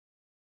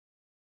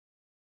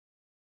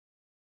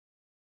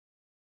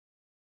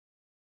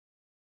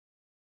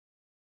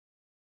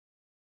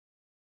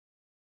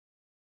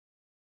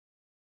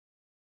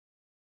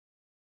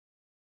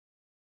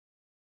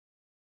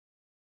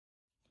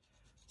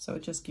So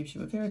it just gives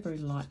you a very, very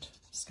light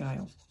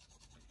scale.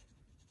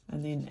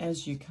 And then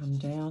as you come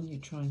down, you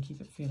try and keep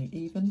it fairly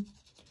even.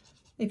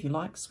 If you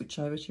like, switch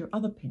over to your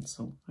other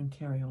pencil and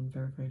carry on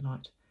very, very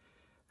light.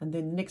 And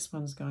then the next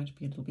one's going to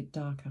be a little bit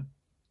darker.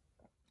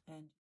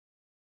 And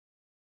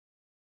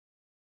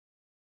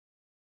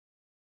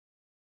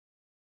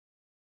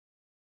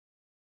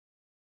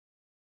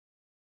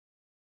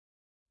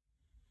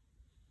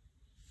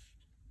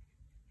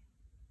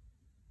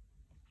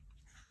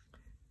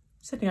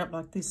setting up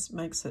like this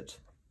makes it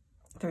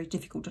very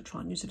difficult to try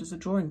and use it as a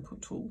drawing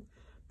tool,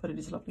 but it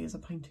is lovely as a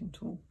painting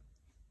tool.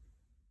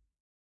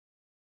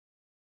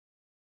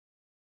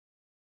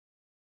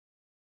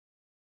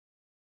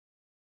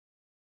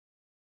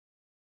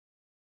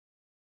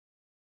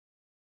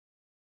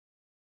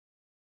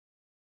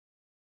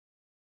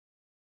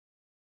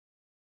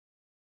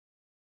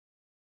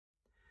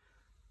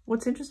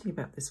 What's interesting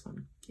about this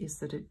one is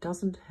that it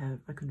doesn't have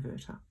a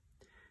converter.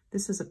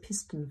 This is a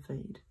piston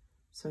feed,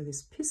 so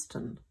this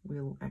piston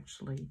will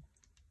actually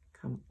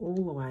come all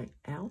the way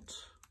out,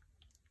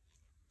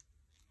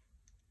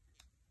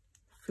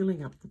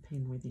 filling up the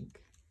pen with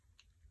ink.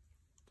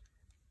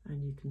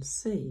 And you can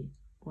see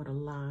what a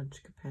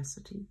large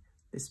capacity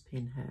this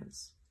pen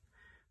has.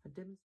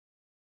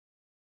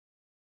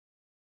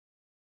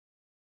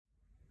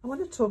 I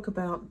want to talk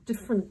about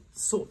different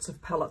sorts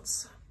of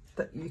palettes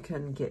that you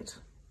can get.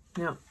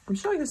 Now, I'm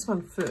showing this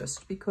one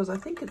first because I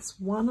think it's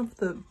one of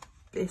the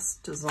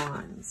best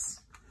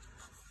designs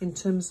in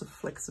terms of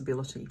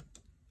flexibility.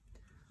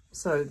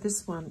 So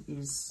this one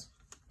is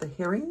the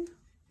Herring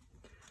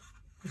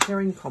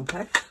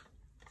Compact,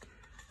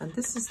 and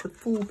this is the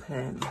full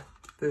pan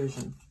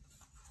version.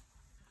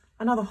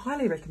 Another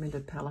highly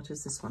recommended palette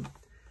is this one.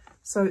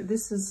 So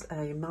this is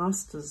a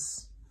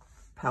Masters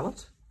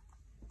palette.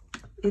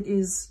 It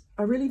is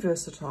a really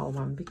versatile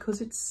one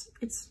because it's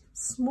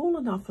small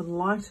enough and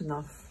light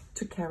enough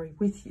to carry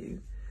with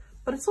you,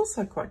 but it's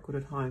also quite good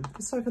at home.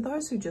 So for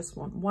those who just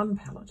want one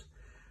palette,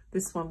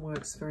 this one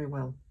works very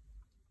well.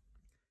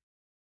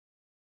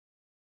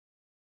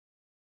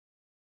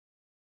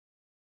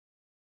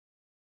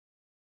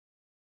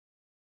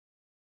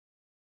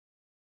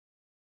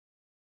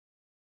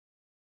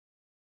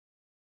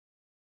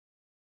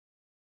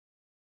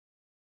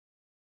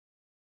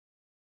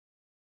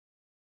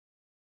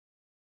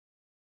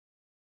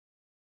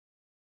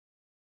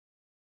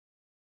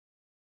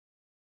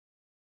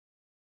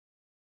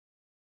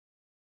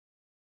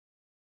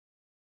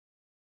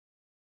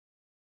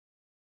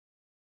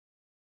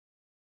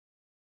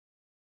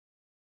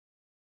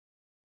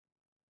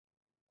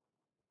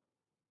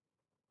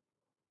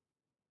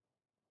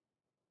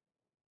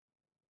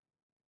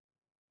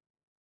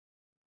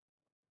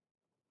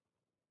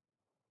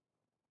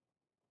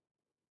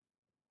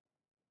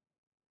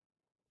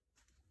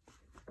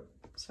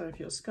 So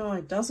if your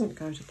sky doesn't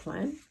go to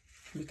plan,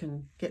 you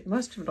can get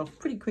most of it off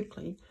pretty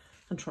quickly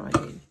and try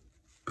again.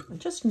 And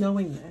just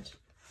knowing that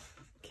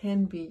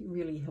can be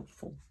really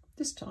helpful.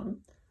 This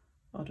time,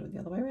 I'll do it the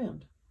other way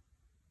around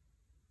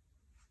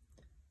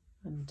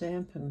and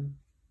dampen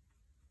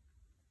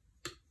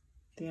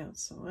the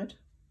outside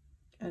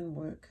and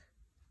work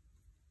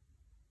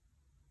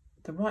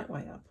the right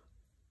way up.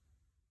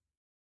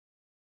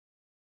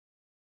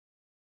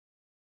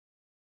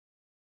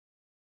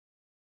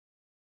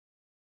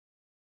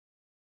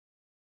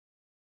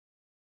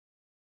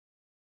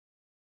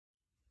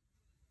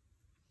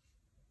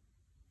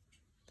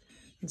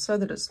 And so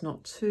that it's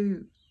not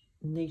too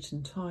neat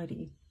and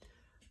tidy,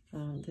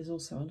 there's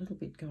also a little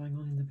bit going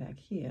on in the back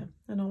here,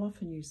 and I'll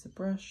often use the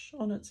brush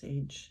on its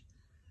edge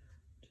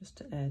just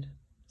to add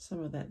some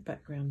of that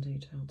background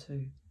detail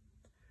too.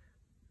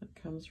 It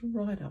comes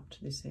right up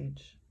to this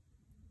edge.